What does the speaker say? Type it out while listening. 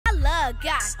love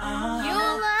God. You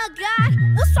love God?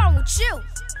 What's wrong with you?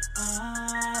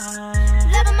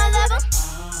 Love him, I love him.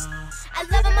 I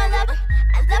love him, I love him.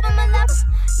 I love him, I love him.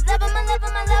 Love him, I love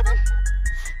him, I love him.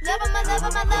 Love him, I love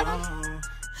him, I love him.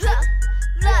 Love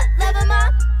him, I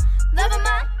love him,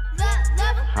 I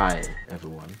love him. Hi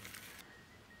everyone.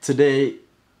 Today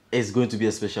is going to be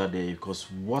a special day because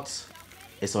what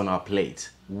is on our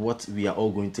plate, what we are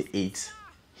all going to eat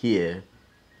here,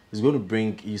 is going to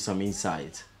bring you some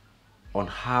insight on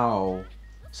how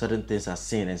certain things are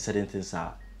seen and certain things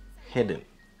are hidden.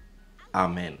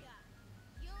 Amen.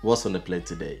 What's on the plate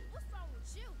today?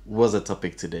 What's the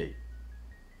topic today?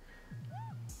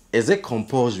 Is it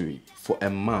compulsory for a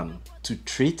man to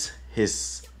treat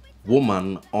his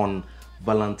woman on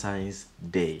Valentine's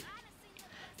Day?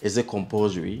 Is it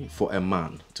compulsory for a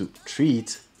man to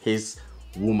treat his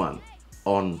woman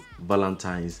on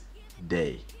Valentine's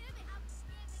Day?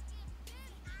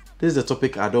 This is a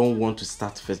topic I don't want to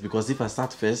start first, because if I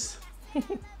start first,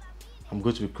 I'm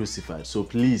going to be crucified. So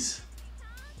please,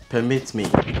 permit me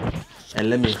and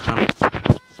let me hand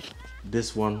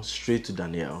this one straight to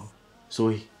Danielle.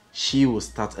 So she will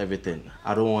start everything.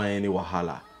 I don't want any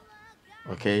wahala.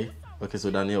 Okay? Okay,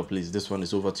 so Danielle, please, this one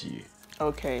is over to you.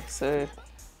 Okay, so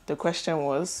the question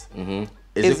was...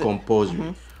 Is it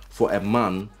compulsory for a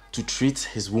man to treat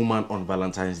his woman on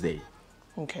Valentine's Day?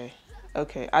 Okay.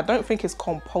 I don't think it's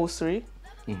compulsory,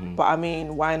 but I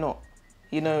mean, why not?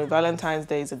 You know, Valentine's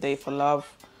Day is a day for love,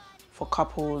 for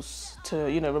couples to,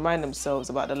 you know, remind themselves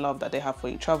about the love that they have for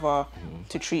each other,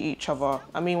 to treat each other.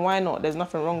 I mean, why not? There's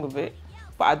nothing wrong with it,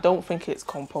 but I don't think it's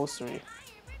compulsory.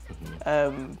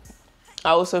 I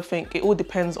also think it all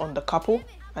depends on the couple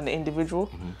and the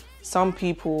individual. Some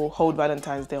people hold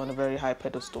Valentine's Day on a very high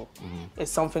pedestal.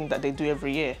 It's something that they do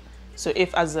every year. So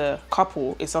if as a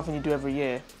couple, it's something you do every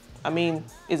year, I mean,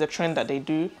 it's a trend that they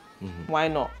do, why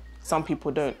not? Some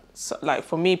people don't. So, like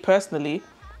for me personally,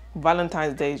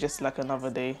 Valentine's Day is just like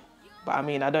another day. But I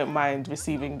mean, I don't mind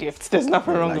receiving gifts. There's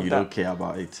nothing wrong with that. You don't care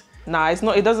about it? Nah, it's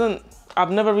not, it doesn't,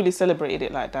 I've never really celebrated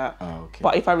it like that. Oh, okay.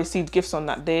 But if I received gifts on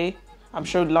that day, I'm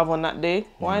showed love on that day,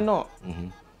 why not?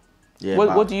 Yeah.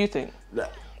 What do you think?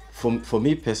 For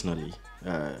me personally,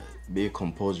 be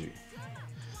compulsory.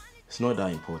 It's not that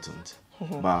important.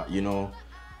 But you know,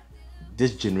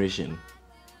 this generation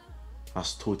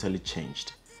has totally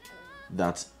changed.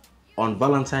 That on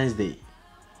Valentine's Day,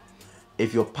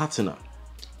 if your partner,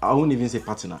 I won't even say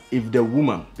partner, if the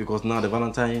woman, because now the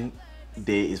Valentine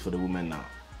Day is for the woman now.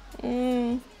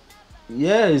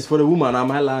 Yeah, it's for the woman, am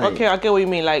I lying? Okay, I get what you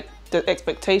mean, like the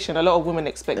expectation. A lot of women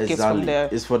expect gifts from their,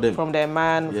 it's for them. From their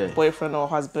man, boyfriend or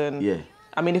husband. Yeah.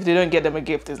 I mean, if they don't get them a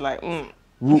gift, it's like,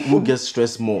 Who gets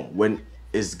stressed more when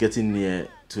it's getting near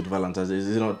to the Valentine's Day?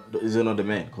 Is it not the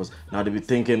man? Because now they be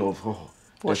thinking of,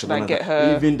 what should I get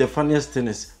her? Even the funniest thing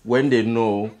is when they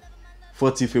know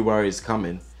 14th February is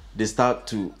coming, they start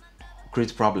to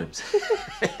create problems.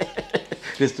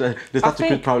 they start to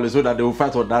create problems so that they will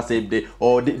fight on that same day,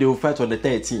 or they will fight on the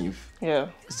 13th. Yeah.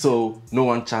 So no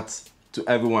one chats to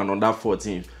everyone on that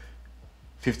 14th,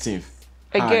 15th.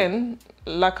 Again,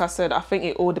 like I said, I think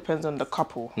it all depends on the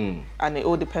couple, and it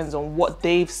all depends on what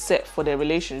they've set for their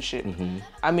relationship.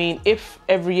 I mean, if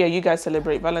every year you guys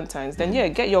celebrate Valentine's, then yeah,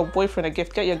 get your boyfriend a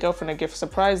gift, get your girlfriend a gift,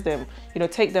 surprise them, you know,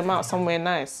 take them out somewhere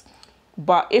nice.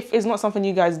 But if it's not something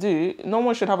you guys do, no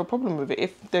one should have a problem with it.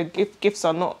 If the gifts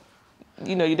are not,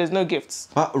 you know, there's no gifts.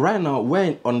 But right now,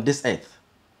 we're on this earth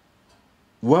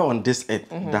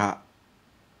that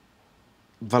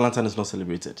Valentine is not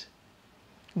celebrated.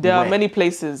 There are many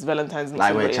places Valentine's not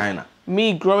celebrated. Like where, China?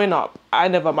 Me growing up,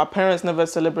 my parents never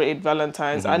celebrated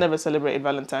Valentine's. I never celebrated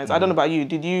Valentine's. I don't know about you.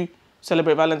 Did you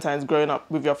celebrate Valentine's growing up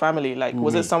with your family? Like,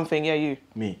 was it something, you?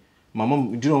 Me. My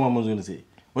mom, do you know what my mom's going to say?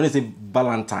 When they say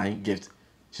Valentine gift,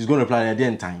 she's going to reply at the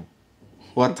end time.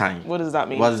 What time? What does that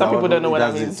mean? Some people don't know what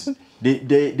that means.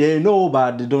 They know,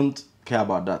 but they don't care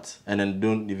about that. And then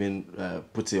don't even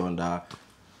put it on the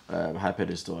high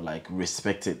pedestal, like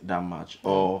respect it that much.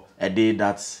 Or a day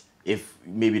that if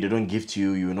maybe they don't gift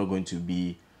you, you're not going to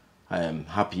be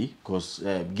happy. Because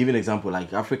give an example,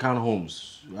 like African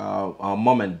homes, our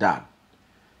mom and dad,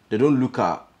 they don't look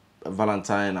at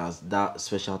Valentine as that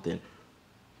special thing.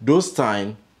 Those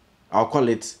time,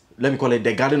 let me call it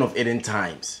the Garden of Eden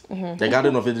times. The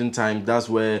Garden of Eden times, that's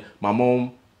where my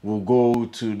mom will go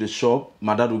to the shop,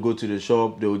 my dad will go to the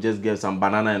shop, they will just get some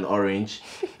banana and orange,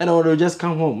 and then they'll just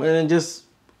come home and then just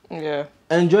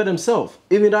enjoy themselves.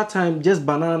 Even that time, just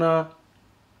banana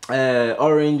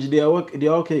Orange, they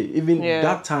are okay. Even Yeah.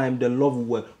 that time, the love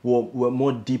were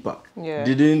more deeper. Yeah.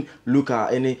 They didn't look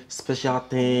at any special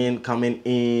thing coming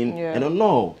in. Yeah. And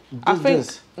no, I think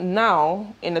just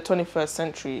now, in the 21st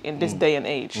century, in this day and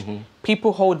age,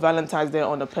 people hold Valentine's Day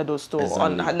on a pedestal.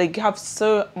 Exactly. They have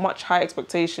so much high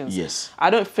expectations. Yes. I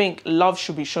don't think love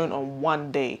should be shown on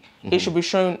one day. It should be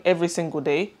shown every single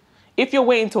day. If you're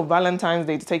waiting till Valentine's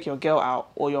Day to take your girl out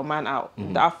or your man out,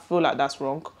 I feel like that's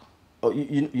wrong. Oh,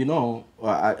 you know,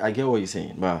 I get what you're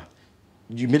saying, but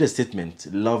you made a statement.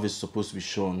 Love is supposed to be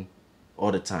shown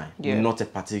all the time, Yeah. not a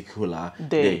particular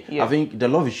Day, day. yeah. I think the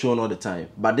love is shown all the time,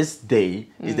 but this day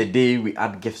is the day we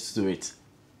add gifts to it.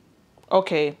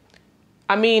 Okay.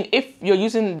 I mean, if you're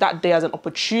using that day as an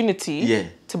opportunity Yeah.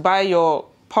 to buy your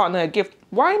partner a gift,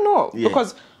 why not? Yeah.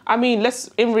 Because, I mean,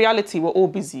 in reality, we're all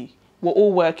busy. We're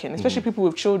all working, especially people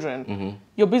with children.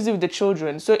 You're busy with the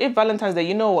children. So if Valentine's Day,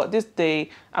 you know what, this day,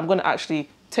 I'm going to actually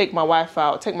take my wife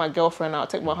out, take my girlfriend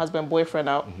out, take my husband, boyfriend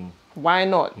out. Why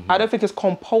not? I don't think it's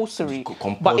compulsory,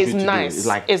 but it's to do. nice.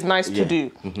 It's nice to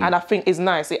do. And I think it's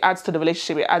nice. It adds to the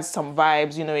relationship. It adds some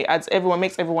vibes, you know,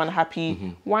 makes everyone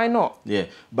happy. Why not? Yeah,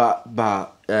 but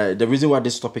the reason why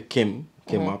this topic came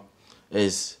up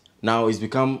is now it's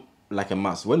become like a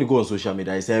mass. When you go on social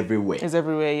media, it's everywhere. It's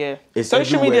everywhere, yeah. It's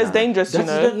Social everywhere media is now. dangerous, you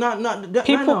know.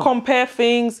 People right now. compare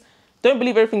things. Don't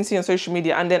believe everything you see on social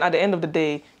media. And then at the end of the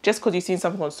day, just because you've seen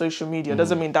something on social media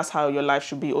doesn't mean that's how your life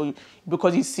should be. Or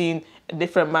because you've seen a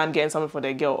different man getting something for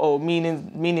their girl. Or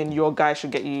meaning your guy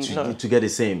should get you. To get the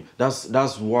same.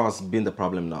 That's what's been the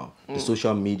problem now. The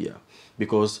social media.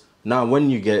 Because now when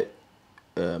you get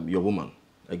your woman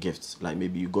a gift, like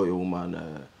maybe you got your woman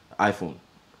an iPhone.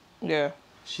 Yeah.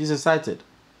 She's excited.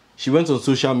 She went on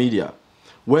social media,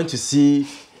 went to see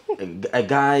a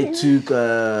guy took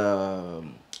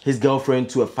his girlfriend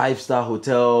to a 5-star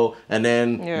hotel, and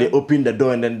then they opened the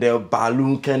door, and then there are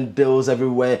balloon candles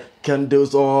everywhere,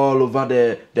 candles all over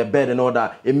the bed and all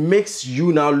that. It makes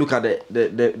you now look at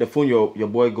the phone your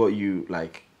boy got you,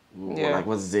 like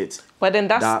what is it? But then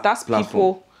that's platform.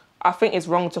 people. I think it's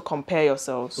wrong to compare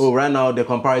yourselves. Oh, right now the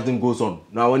comparison goes on.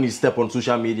 Now when you step on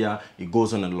social media, it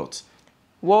goes on a lot.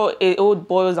 Well, it all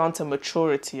boils down to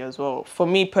maturity as well. For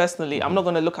me personally, I'm not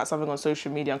going to look at something on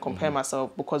social media and compare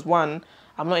myself because, one,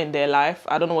 I'm not in their life.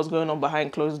 I don't know what's going on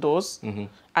behind closed doors. And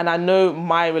I know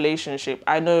my relationship.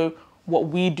 I know what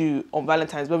we do on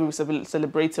Valentine's, whether we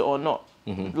celebrate it or not.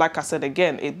 Like I said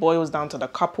again, it boils down to the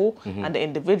couple and the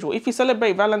individual. If you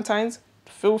celebrate Valentine's,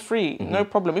 feel free. No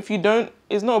problem. If you don't,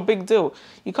 it's not a big deal.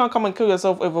 You can't come and kill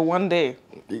yourself over one day.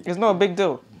 It's not a big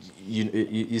deal.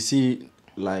 You see,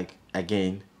 like,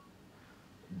 again,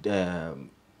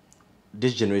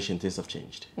 this generation, things have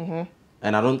changed.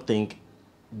 And I don't think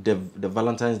the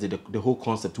Valentine's Day, the whole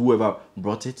concept, whoever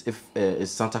brought it, if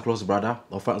it's Santa Claus brother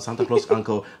or Santa Claus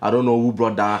uncle, I don't know who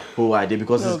brought that whole idea,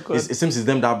 because it seems it's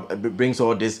them that brings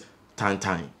all this time.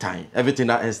 Everything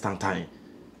that is time.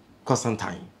 Constant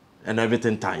time. And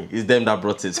everything time. It's them that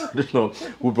brought it. I don't know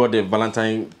who brought the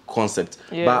Valentine concept.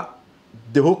 Yeah. But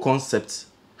the whole concept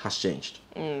has changed.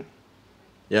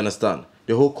 You understand?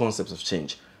 The whole concept has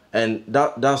changed. And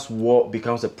that's what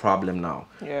becomes a problem now.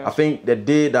 Yeah. I think the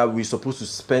day that we're supposed to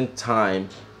spend time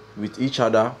with each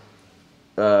other,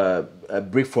 a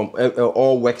break from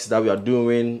all works that we are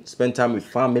doing, spend time with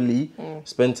family,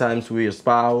 spend time with your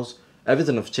spouse,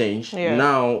 everything has changed. Yeah.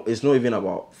 Now, it's not even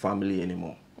about family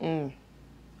anymore.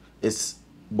 It's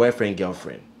boyfriend,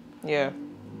 girlfriend, Yeah.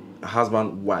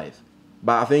 husband, wife.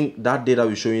 But I think that day that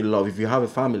we're showing love, if you have a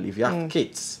family, if you have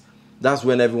kids, that's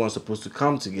when everyone's supposed to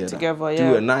come together, yeah.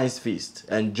 do a nice feast,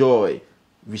 enjoy.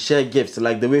 We share gifts,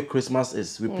 like the way Christmas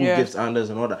is. We put gifts under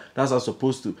and all that. That's how it's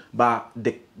supposed to. But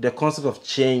the concept of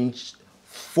change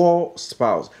for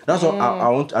spouse. That's what I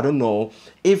want. I don't know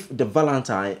if the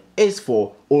Valentine is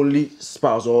for only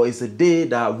spouse, or it's a day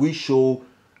that we show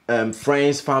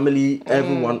friends, family,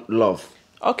 everyone love.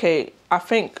 Okay, I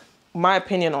think my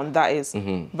opinion on that is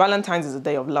Valentine's is a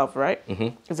day of love, right?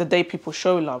 It's a day people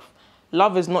show love.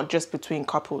 Love is not just between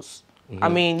couples. I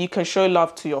mean, you can show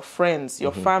love to your friends,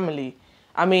 your family.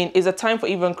 I mean, it's a time for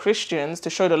even Christians to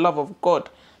show the love of God.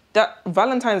 That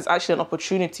Valentine is actually an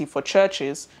opportunity for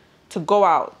churches to go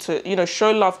out, to, you know,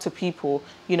 show love to people,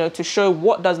 you know, to show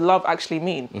what does love actually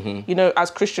mean. You know,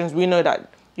 as Christians, we know that,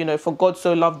 you know, for God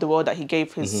so loved the world that he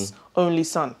gave his only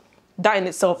son. That in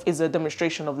itself is a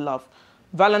demonstration of love.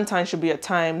 Valentine should be a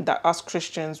time that us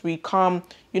Christians, we come,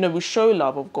 you know, we show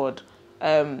love of God.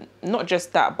 Not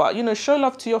just that, but, you know, show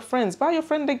love to your friends. Buy your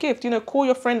friend a gift. You know, call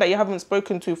your friend that you haven't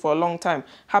spoken to for a long time.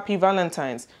 Happy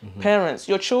Valentine's. Parents,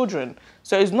 your children.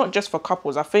 So it's not just for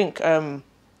couples. I think,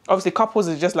 Obviously, couples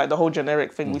is just like the whole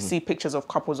generic thing. We see pictures of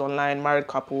couples online, married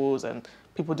couples, and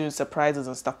people doing surprises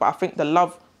and stuff. But I think the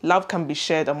love can be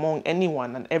shared among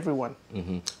anyone and everyone.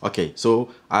 Okay, so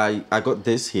I got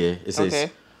this here. It says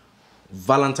Okay.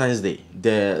 Valentine's Day.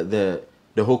 The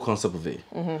whole concept of it.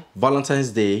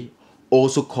 Valentine's Day,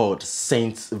 also called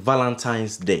Saint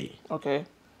Valentine's Day, Okay.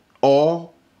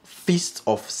 or Feast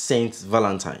of Saint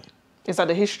Valentine. Is that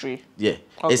the history? Yeah,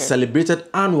 Okay. it's celebrated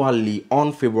annually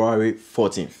on February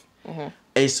 14th.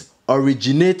 It's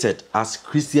originated as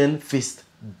Christian feast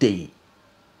day.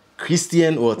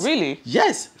 Christian what? Really?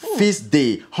 Yes, feast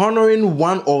day, honoring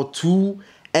one or two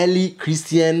early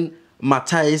Christian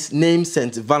martyrs named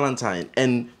Saint Valentine,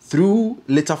 and through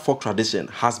later folk tradition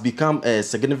has become a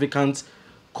significant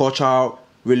cultural,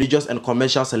 religious, and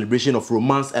commercial celebration of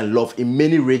romance and love in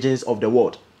many regions of the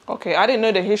world. Okay, I didn't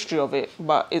know the history of it,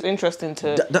 but it's interesting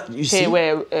to You hear see?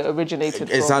 where it originated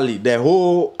from. Exactly, the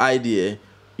whole idea,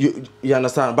 you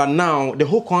understand. But now the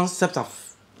whole concept have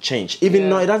changed. Even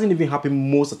though it doesn't even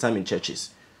happen most of the time in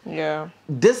churches. Yeah.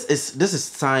 This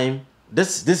is time.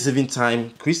 This is even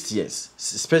time Christians,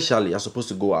 especially, are supposed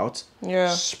to go out. Yeah.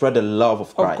 Spread the love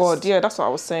of Christ. Oh God, yeah, that's what I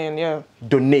was saying. Yeah.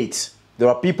 Donate. There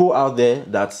are people out there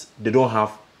that they don't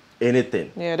have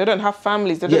anything. Yeah, they don't have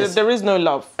families. Yes. There is no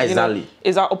love. Exactly. You know,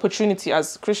 it's our opportunity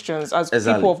as Christians, as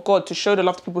Exactly. people of God, to show the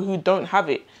love to people who don't have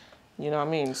it. You know what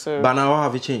I mean? So. But now how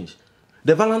have it changed?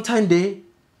 The Valentine Day,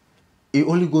 it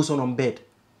only goes on bed.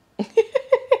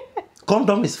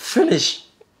 Condom is finished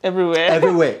everywhere.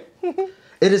 everywhere.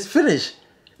 It is finished.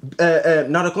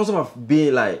 Now the concept of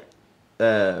being like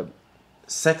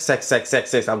sex.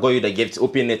 I've got you the gift.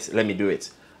 Open it. Let me do it.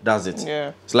 That's it.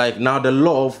 Yeah. It's like now the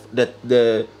love,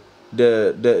 the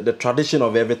tradition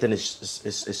of everything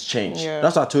is changed. Yeah.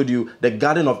 That's what I told you. The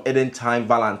Garden of Eden time,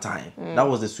 Valentine. That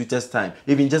was the sweetest time.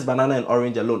 Even just banana and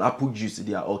orange alone, apple juice,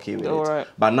 they are okay with All it. right.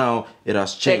 But now it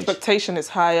has The changed. expectation is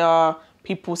higher.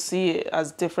 People see it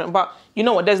as different. But you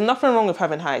know what? There's nothing wrong with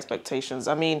having high expectations.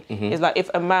 I mean, it's like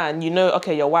if a man,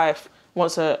 okay, your wife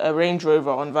wants a Range Rover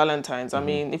on Valentine's. I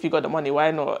mean, if you got the money, why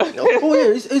not? Oh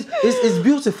yeah, it's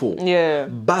beautiful. Yeah.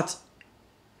 But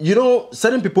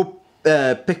certain people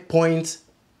pick point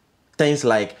things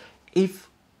like, if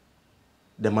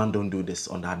the man don't do this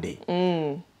on that day,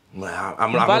 I'm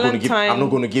not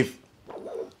going to give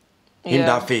him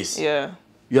that face. Yeah.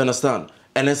 You understand?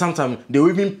 And then sometimes they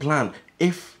will even plan,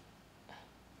 if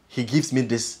he gives me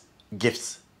this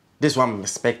gift, this is what I'm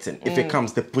expecting. If it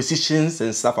comes, the positions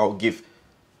and stuff I'll give.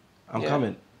 I'm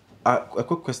coming. A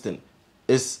quick question.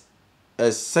 Is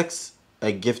sex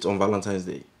a gift on Valentine's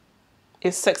Day?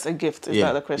 Is sex a gift? Is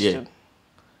that the question?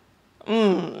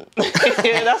 Yeah.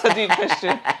 Yeah, that's a deep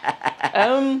question.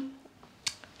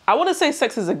 I wouldn't say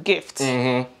sex is a gift.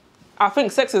 I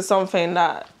think sex is something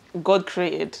that God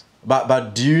created.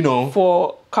 But do you know,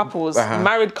 for couples,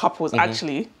 married couples,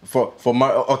 actually. But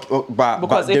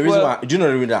the reason why, do you know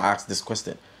the reason I asked this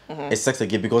question? Is sex a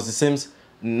gift? Because it seems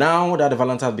now that the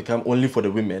Valentine become only for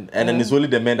the women, and then it's only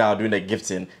the men that are doing the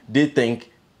gifting. They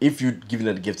think if you give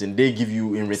them the gifting, they give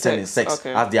you in return in sex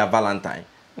as their Valentine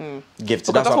gift.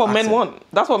 Because that's what men want.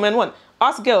 That's what men want.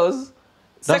 Us girls,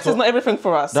 sex is not everything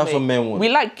for us. That's what men want. We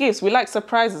like gifts. We like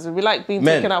surprises. We like being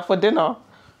taken out for dinner.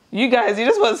 You guys, you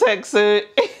just want sex. So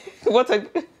what a...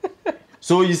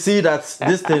 So you see that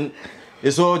this thing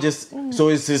is all just... So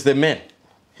it's the men.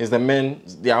 It's the men,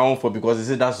 they are on for, because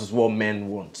that's just what men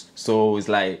want. So it's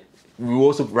like, we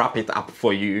also wrap it up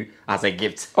for you as a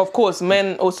gift. Of course,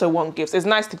 men also want gifts. It's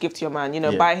nice to gift your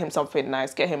man, buy him something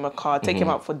nice, get him a car, take him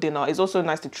out for dinner. It's also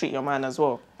nice to treat your man as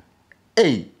well.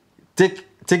 Hey, take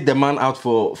the man out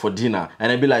for dinner,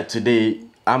 and I'd be like, today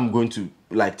I'm going to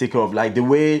like take care of, like the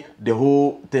way the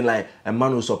whole thing, like a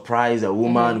man will surprise a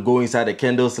woman, go inside the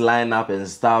candles line up and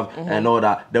stuff and all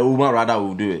that. The woman rather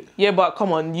will do it. Yeah, but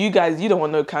come on, you guys, you don't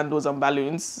want no candles and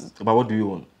balloons. But what do you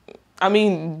want? I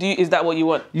mean, is that what you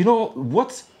want? You know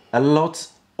what a lot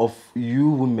of you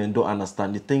women don't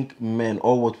understand? You think men,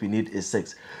 all what we need is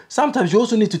sex. Sometimes you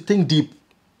also need to think deep.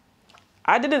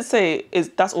 I didn't say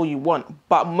that's all you want,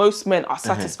 but most men are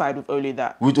satisfied with only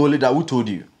that. With only that, who told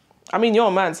you? I mean, you're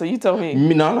a man, so you tell me.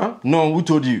 No, who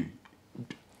told you?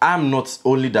 I'm not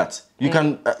only that. You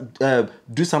can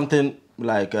do something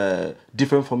like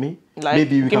different for me. Like,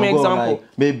 maybe we give can me an go example.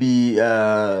 like, maybe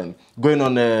going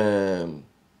on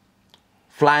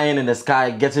flying in the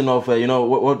sky, getting off.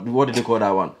 What did they call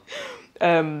that one?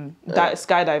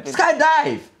 Skydiving.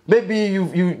 Skydive. Maybe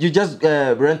you just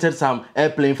rented some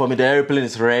airplane for me. The airplane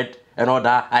is red and all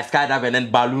that. I skydive, and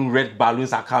then red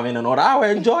balloons are coming and all that. I will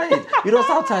enjoy it.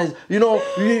 Sometimes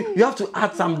you have to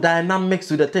add some dynamics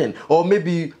to the thing. Or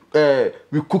maybe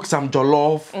we cook some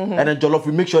jollof, and then jollof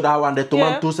we make sure that one the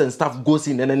tomatoes and stuff goes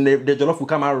in, and then the jollof will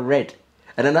come out red,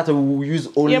 and then that we will use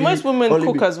only. Yeah, most women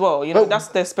cook as well. You know, that's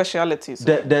their speciality. So.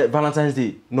 The Valentine's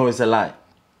Day, no, it's a lie.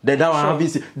 That one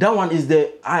that one is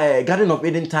the Garden of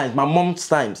Eden times, my mom's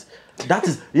times. That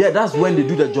is that's when they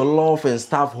do the jollof and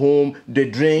stuff home. They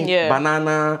drink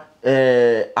banana,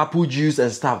 apple juice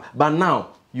and stuff. But now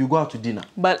you go out to dinner.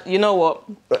 But you know what?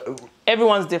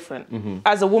 Everyone's different.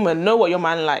 As a woman, know what your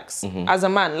man likes. As a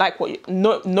man, like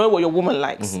know what your woman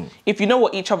likes. If you know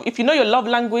what if you know your love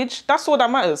language, that's all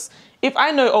that matters. If I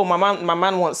know, oh, my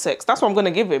man wants sex, that's what I'm gonna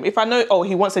give him. If I know, oh,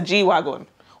 he wants a G-Wagon,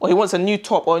 or he wants a new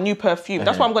top or a new perfume,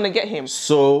 that's what I'm gonna get him.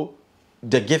 So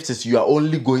the gift is you are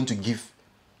only going to give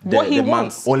what he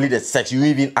wants. Only the sex. You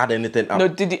even add anything up. No,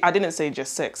 I didn't say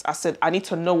just sex. I said I need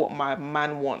to know what my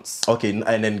man wants. Okay,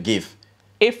 and then give.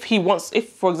 If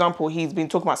for example, he's been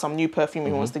talking about some new perfume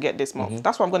he wants to get this month,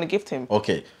 that's what I'm going to gift him.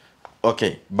 Okay,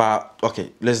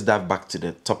 let's dive back to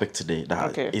the topic today.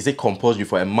 Is it compulsory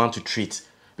for a man to treat?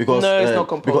 Because no, it's not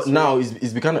compulsory. Because now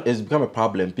it's become a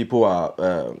problem. People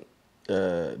are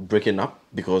breaking up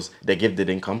because the gift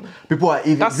didn't come. People have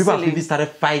even started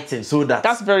fighting. So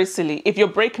that's very silly. If you're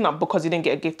breaking up because you didn't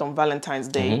get a gift on Valentine's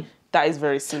Day, that is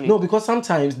very silly. No, because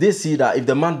sometimes they see that if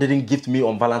the man didn't gift me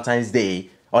on Valentine's Day,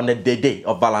 on the day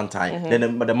of Valentine,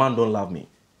 then the man don't love me.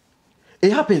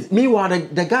 It happens. Meanwhile,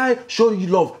 the guy showed you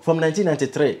love from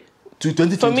 1993 to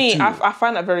 2022. For me, I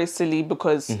find that very silly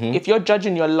because if you're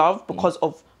judging your love because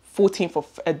of 14th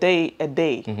of a day,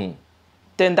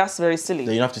 then that's very silly.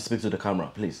 Then you have to speak to the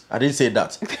camera, please. I didn't say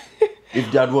that.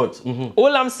 If that what?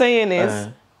 All I'm saying is,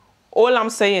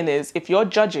 if you're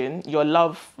judging your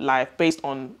love life based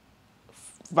on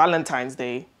Valentine's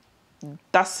Day,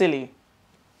 that's silly.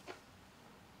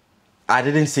 I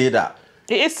didn't say that.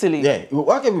 It is silly. Yeah.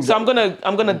 Okay, so I'm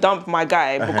gonna dump my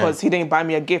guy because he didn't buy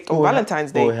me a gift on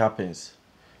Valentine's Day. Oh, it happens.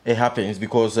 It happens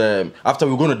because after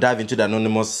we're going to dive into the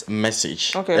anonymous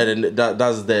message. Okay. And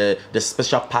that's the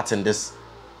special part in this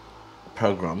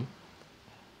program.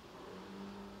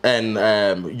 And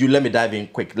you let me dive in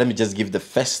quick. Let me just give the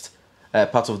first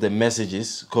part of the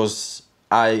messages because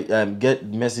I get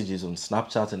messages on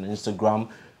Snapchat and Instagram.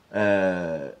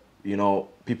 You know,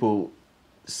 people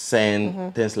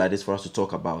send things like this for us to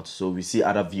talk about. So we see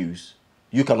other views.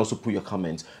 You can also put your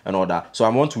comments and all that. So I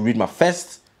want to read my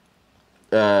first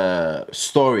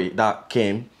story that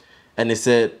came, and it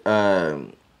said,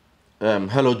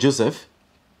 hello, Joseph.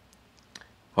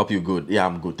 Hope you're good. Yeah,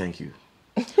 I'm good. Thank you.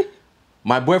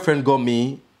 My boyfriend got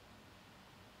me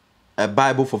a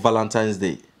Bible for Valentine's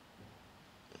Day.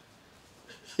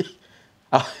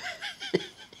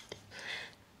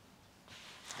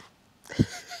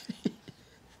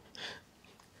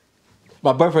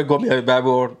 My boyfriend got me a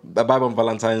Bible on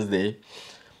Valentine's Day.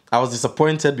 I was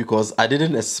disappointed because I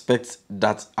didn't expect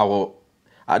that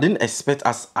I didn't expect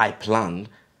as I planned.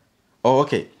 Oh,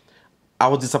 okay. I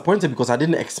was disappointed because I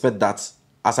didn't expect that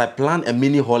as I planned a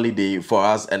mini holiday for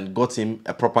us and got him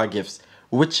a proper gift,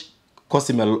 which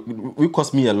cost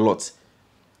me a lot.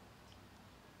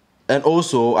 And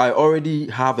also, I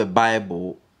already have a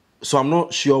Bible, so I'm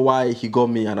not sure why he got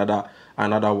me another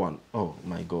one. Oh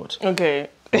my God. Okay.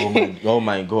 Oh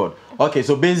my God. Okay,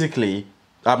 so basically,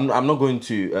 I'm not going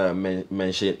to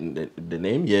mention the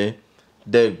name. Yeah,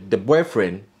 the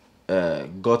boyfriend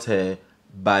got her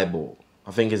Bible.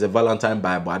 I think it's a Valentine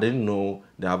Bible. I didn't know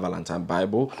they have Valentine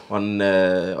Bible on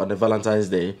the Valentine's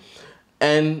Day,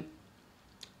 and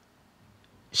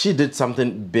she did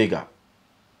something bigger.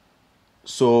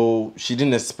 So she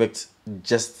didn't expect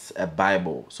just a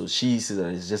Bible. So she said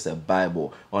that it's just a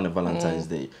Bible on a Valentine's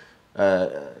Day.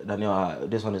 Daniel,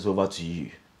 this one is over to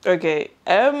you. Okay.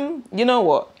 You know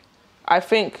what? I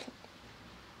think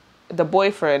the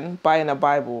boyfriend buying a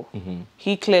Bible,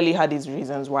 he clearly had his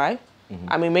reasons why.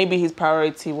 I mean, maybe his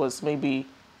priority was maybe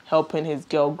helping his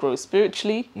girl grow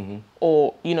spiritually,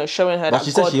 or showing her. But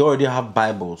she said she already have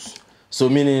Bibles, so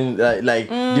meaning like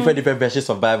different versions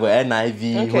of Bible,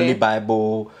 NIV, Holy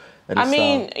Bible. And I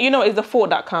mean, it's the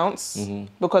thought that counts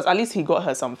because at least he got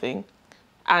her something.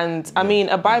 And I mean,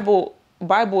 a Bible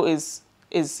is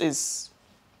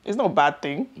not a bad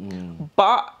thing,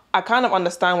 but I kind of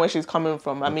understand where she's coming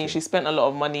from. I mean, she spent a lot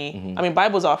of money. I mean,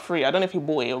 Bibles are free. I don't know if he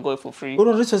bought it or go for free. Oh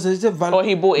no, this is or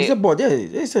he bought it. It's a bought.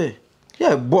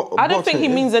 Yeah, I don't think he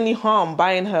means any harm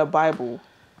buying her Bible,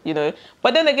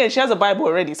 But then again, she has a Bible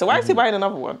already, so why is he buying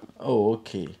another one? Oh,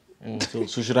 okay.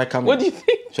 So should I come in? What do you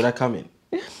think? Should I come in?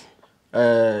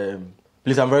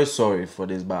 Please, I'm very sorry for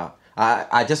this, but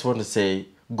I just want to say,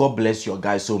 God bless your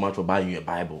guy so much for buying you a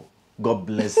Bible. God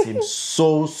bless him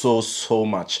so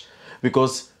much.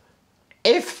 Because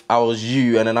if I was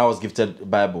you and then I was gifted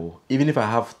Bible, even if I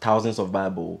have thousands of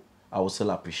Bible, I would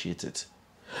still appreciate it.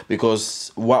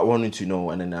 Because what I want you to know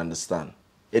and then understand,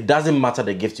 it doesn't matter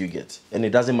the gift you get, and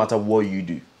it doesn't matter what you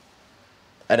do.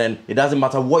 And then it doesn't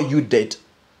matter what you did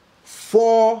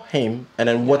for him and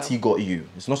then what he got you.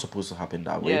 It's not supposed to happen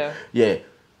that way. Yeah.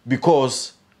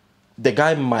 Because the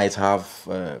guy might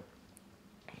have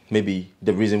maybe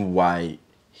the reason why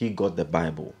he got the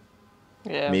Bible.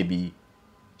 Yeah. Maybe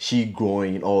she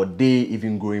growing or they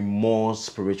even growing more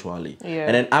spiritually. Yeah.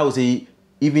 And then I would say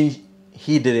even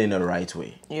he did it in the right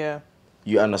way. Yeah.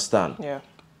 You understand? Yeah.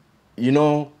 You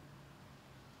know,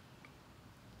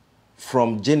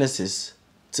 from Genesis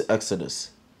to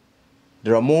Exodus,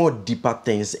 there are more deeper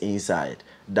things inside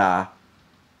that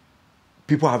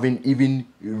people haven't even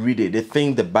read it. They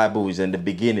think the Bible is in the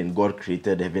beginning, God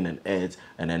created heaven and earth,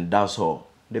 and then that's all.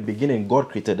 In the beginning, God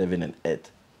created heaven and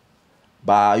earth.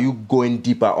 But are you going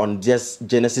deeper on just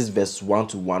Genesis verse 1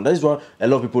 to 1? That is what a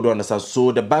lot of people don't understand.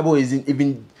 So the Bible is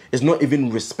not even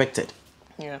respected.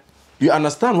 Yeah. You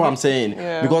understand what I'm saying?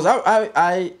 Yeah. Because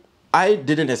I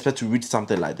didn't expect to read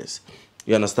something like this.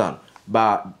 You understand?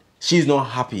 But she's not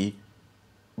happy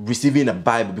receiving a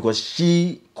Bible because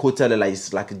she quoted it like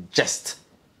it's like just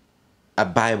a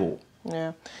Bible.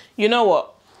 Yeah. You know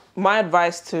what? My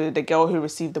advice to the girl who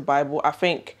received the Bible, I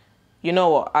think, you know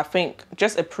what? I think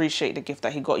just appreciate the gift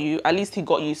that he got you. At least he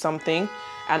got you something.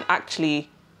 And actually,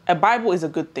 a Bible is a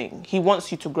good thing. He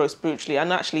wants you to grow spiritually.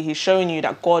 And actually, he's showing you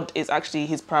that God is actually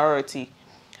his priority.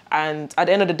 And at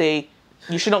the end of the day,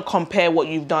 you shouldn't compare what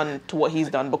you've done to what he's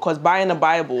done. Because buying a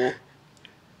Bible,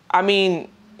 I mean,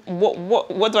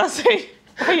 what do I say?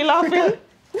 Why are you laughing?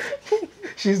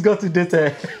 She's got to date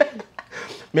her.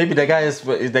 Maybe the guy is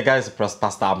a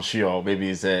pastor, I'm sure. Maybe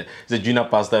he's a junior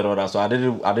pastor and all that. So I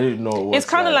didn't know. It's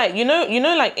kind of like you know,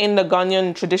 like in the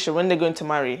Ghanaian tradition when they're going to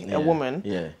marry a woman,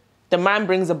 the man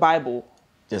brings a Bible.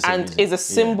 And is a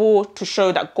symbol to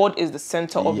show that God is the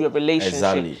center of your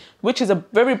relationship, which is a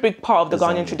very big part of the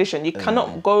Ghanaian tradition. You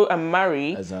cannot go and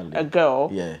marry a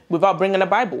girl without bringing a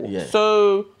Bible.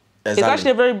 So it's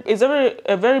actually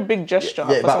a very big gesture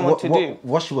for someone to do.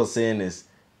 What she was saying is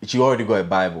she already got a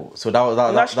Bible, so that was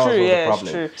the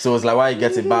problem. So it's like why you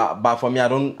get it, but for me, I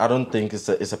don't think it's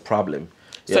a problem.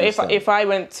 So if I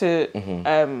went to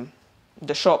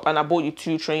the shop and I bought you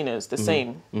 2 trainers, the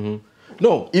same.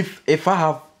 No, if I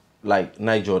have like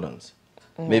Nike Jordans,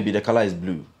 maybe the color is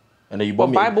blue, and then you bought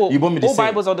me the all same.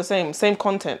 Bibles are the same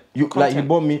content. You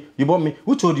bought me.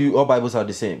 Who told you all Bibles are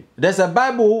the same? There's a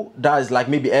Bible that is like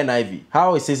maybe NIV.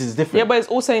 How it says it's different. Yeah, but it's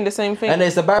all saying the same thing. And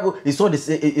there's a Bible. It's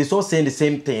all saying the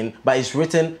same thing, but it's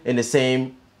written in the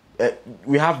same.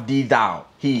 We have thee, thou,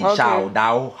 he, shall,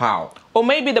 thou, how. Or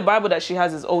maybe the Bible that she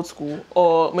has is old school.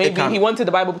 Or maybe he wanted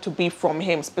the Bible to be from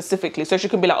him specifically. So she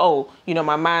can be like, oh, you know,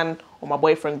 my man or my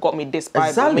boyfriend got me this Bible.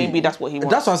 Exactly. Maybe that's what he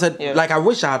wants. That's what I said. Like, I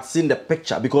wish I had seen the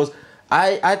picture because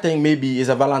I think maybe it's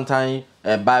a Valentine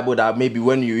Bible that maybe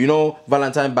when you know,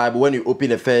 Valentine Bible, when you open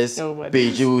the first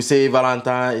page, you will say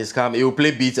Valentine is coming. It will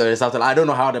play beats or something. I don't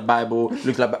know how the Bible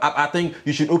looks like, but I think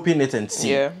you should open it and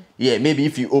see. Yeah, maybe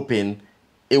if you open,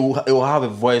 it will have a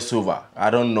voiceover. I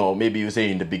don't know. Maybe you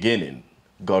say in the beginning,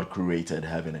 God created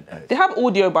heaven and earth. They have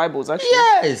audio Bibles, actually.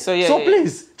 Yes. So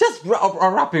please, just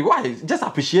wrap it. Why? Just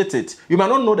appreciate it. You might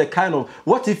not know the kind of...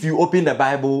 What if you open the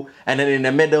Bible and then in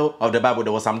the middle of the Bible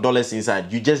there was some dollars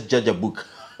inside? You just judge a book.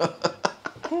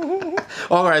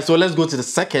 All right, so let's go to the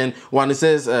second one. It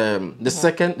says the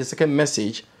second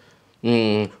message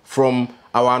from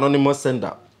our anonymous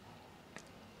sender.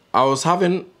 I was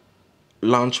having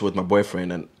lunch with my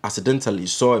boyfriend and accidentally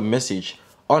saw a message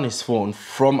on his phone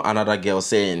from another girl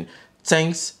saying,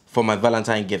 "Thanks for my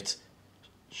Valentine gift.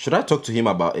 Should I talk to him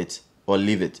about it or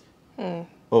leave it?"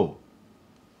 Oh,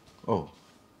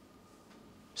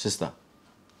 sister.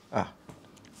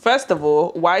 First of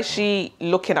all, why is she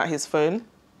looking at his phone?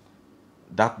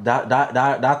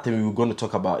 That thing we were going to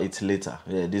talk about it later.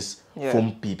 This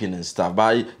phone peeping and stuff.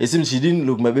 But it seems she didn't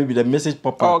look. Maybe the message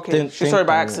popped up. Oh, okay. She saw it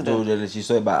by accident. She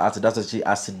saw it by accident. That's why she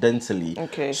accidentally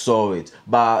saw it.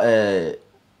 But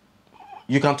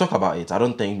you can talk about it. I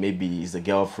don't think maybe it's a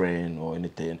girlfriend or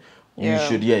anything.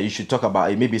 You should talk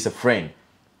about it. Maybe it's a friend.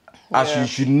 As you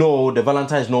should know, the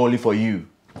Valentine is not only for you.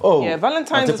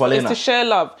 Valentine's is to share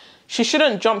love. She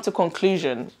shouldn't jump to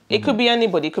conclusion. It could be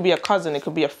anybody. It could be a cousin. It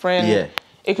could be a friend.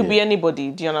 It could be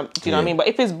anybody. Do you know what I mean? But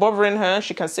if it's bothering her,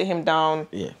 she can sit him down.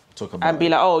 Talk about and be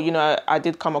like, oh, you know, I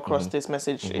did come across this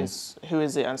message. Who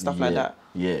is it and stuff like that.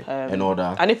 And all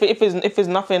that. And if it's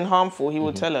nothing harmful, he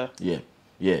will tell her.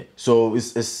 So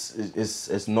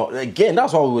it's not, again,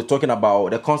 that's what we were talking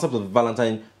about, the concept of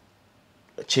Valentine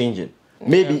changing.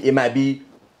 Maybe it might be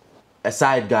a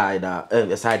side guy that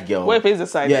a side girl. What if it's a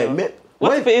side girl?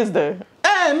 What if it is though?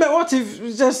 Man, what if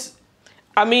it's just?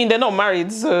 I mean, they're not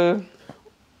married, so.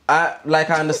 I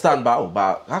understand,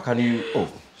 but how can you? Oh,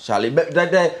 Charlie, but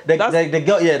the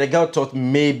girl, the girl thought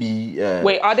maybe.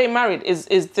 Wait, are they married?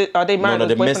 Are they married? No,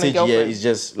 the boyfriend message and girlfriend? is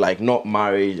just like not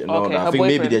married and all that. I think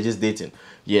boyfriend. maybe they're just dating.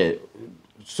 Yeah.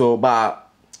 So, but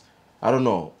I don't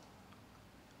know.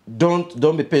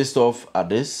 Don't be pissed off at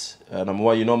this. Number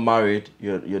one, you're not married.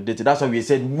 You're dating. That's why we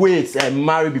said wait and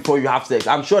marry before you have sex.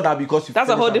 I'm sure that because that's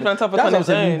a whole different topic. That's what I'm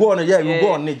saying. We'll go on it. Yeah, we'll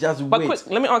go on it. Just but wait. Quick,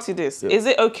 let me ask you this: Is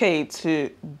it okay to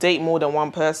date more than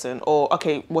one person? Or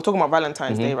okay, we're talking about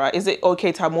Valentine's Day, right? Is it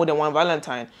okay to have more than one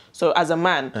Valentine? So as a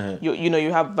man,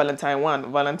 you have Valentine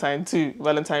 1, Valentine 2,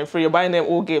 Valentine 3. You're buying them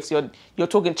all gifts. You're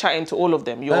talking, chatting to all of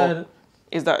them. Do you think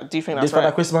that's right? This for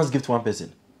a Christmas gift to one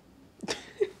person.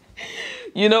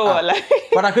 You know what, like...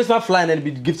 But a Christmas flying and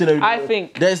be gifted... I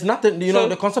think... There's nothing... You know,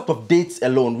 the concept of dates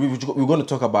alone, we're going to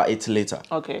talk about it later.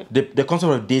 Okay. The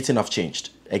concept of dating have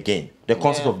changed again. The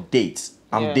concept of dates.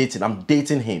 I'm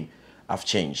dating him. Have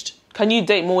changed. Can you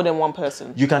date more than one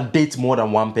person? You can date more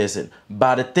than one person.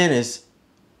 But the thing is,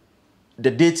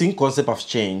 the dating concept has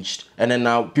changed. And then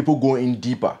now people go in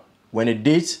deeper. When a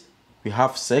date... We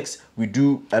have sex. We do a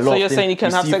lot of things. So you're saying you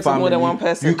can have sex with more than one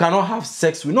person? You cannot have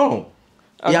sex with... No.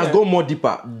 Okay. It has gone more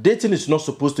deeper. Dating is not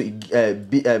supposed to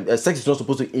be... sex is not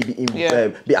supposed to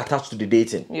be attached to the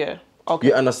dating. Yeah. Okay.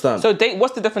 You understand? So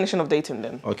what's the definition of dating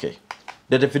then? Okay.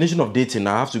 The definition of dating,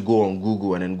 I have to go on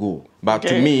Google and then go. But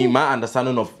to me, my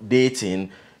understanding of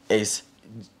dating is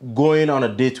going on a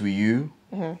date with you,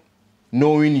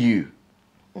 knowing you.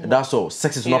 That's all.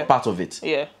 Sex is not part of it.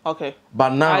 Yeah, okay. But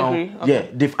now, I agree. Okay.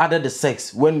 they've added the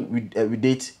sex. When we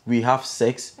date, we have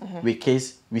sex, we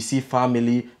kiss, we see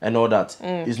family and all that.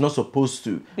 It's not supposed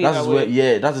to.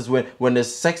 That is when the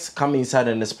sex come inside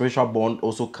and the spiritual bond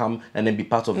also come and then be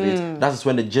part of it. That is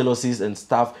when the jealousies and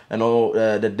stuff and all,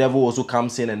 the devil also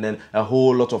comes in and then a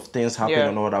whole lot of things happen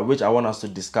and all that, which I want us to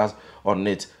discuss on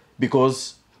it.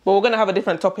 Because... But we're going to have a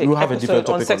different topic. We'll have a different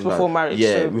topic on sex before marriage.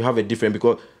 Yeah, so. we have a different...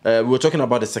 Because we were talking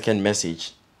about the second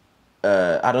message.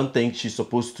 I don't think she's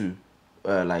supposed to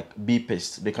be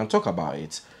pissed. They can talk about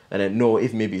it. And then know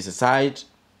if maybe it's a side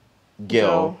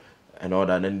girl and all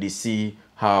that. And then they see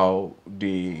how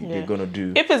they're going to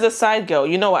do. If it's a side girl,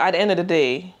 you know what? At the end of the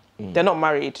day, they're not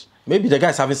married. Maybe the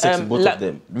guy's having sex with both of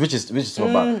them. Which is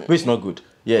not bad. Which is not good.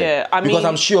 Yeah. I mean, because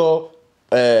I'm sure...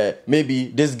 maybe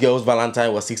this girl's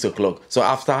Valentine was 6 o'clock. So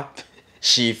after after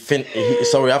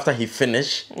he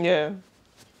finished,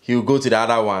 he'll go to the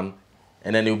other one,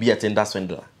 and then he'll be a Tinder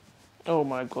swindler. Oh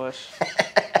my gosh!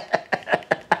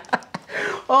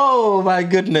 Oh my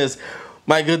goodness,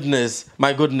 my goodness,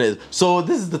 my goodness. So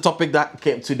this is the topic that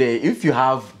came today. If you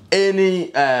have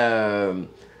any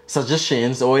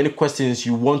suggestions or any questions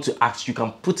you want to ask, you can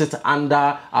put it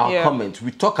under our comment.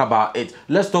 We talk about it.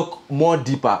 Let's talk more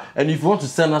deeper. And if you want to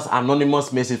send us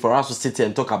anonymous message for us to sit here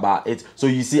and talk about it, so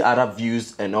you see other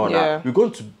views and all that. We're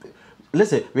going to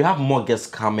listen. We have more guests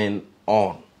coming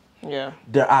on. Yeah.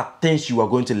 There are things you are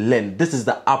going to learn. This is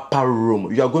the upper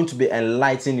room. You are going to be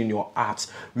enlightened in your art.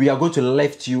 We are going to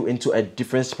lift you into a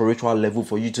different spiritual level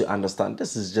for you to understand.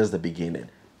 This is just the beginning.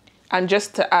 And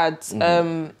just to add,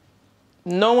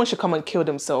 no one should come and kill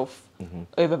themselves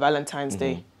over Valentine's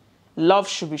Day. Love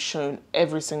should be shown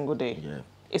every single day. Yeah.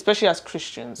 Especially as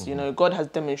Christians, you know, God has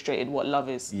demonstrated what love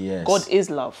is. Yes. God is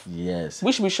love. Yes.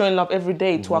 We should be showing love every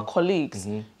day to our colleagues,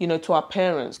 you know, to our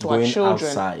parents, to our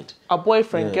children, our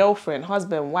boyfriend, girlfriend,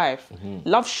 husband, wife.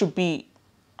 Love should be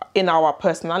in our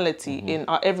personality, in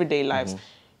our everyday lives.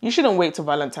 You shouldn't wait till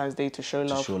Valentine's Day to show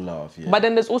love. But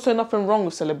then there's also nothing wrong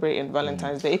with celebrating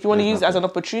Valentine's Day. If you want to use it as an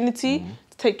opportunity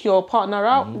to take your partner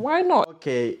out, why not?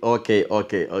 Okay.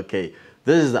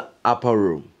 This is the upper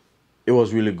room. It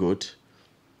was really good.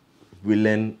 We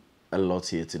learned a lot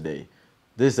here today.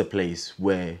 This is a place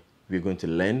where we're going to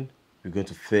learn. We're going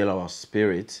to fill our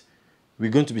spirit. We're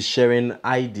going to be sharing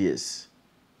ideas.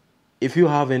 If you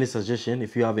have any suggestion,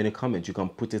 if you have any comment, you can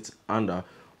put it under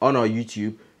on our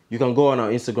YouTube. You can go on our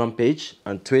Instagram page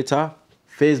and Twitter,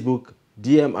 Facebook,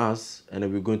 DM us, and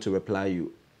then we're going to reply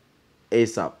you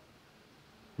ASAP.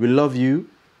 We love you.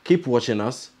 Keep watching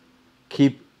us.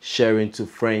 Keep sharing to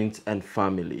friends and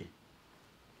family.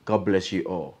 God bless you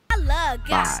all. I love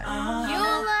God. Bye. You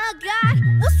don't love God?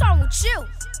 What's wrong with you?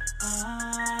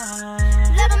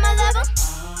 Love him, I love him.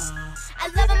 I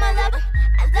love him, I love him.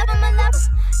 I love him, I love him.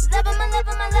 Love him, I love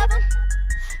him, I love him.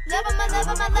 Love him, I love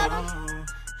him, I love him.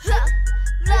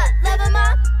 Love him, I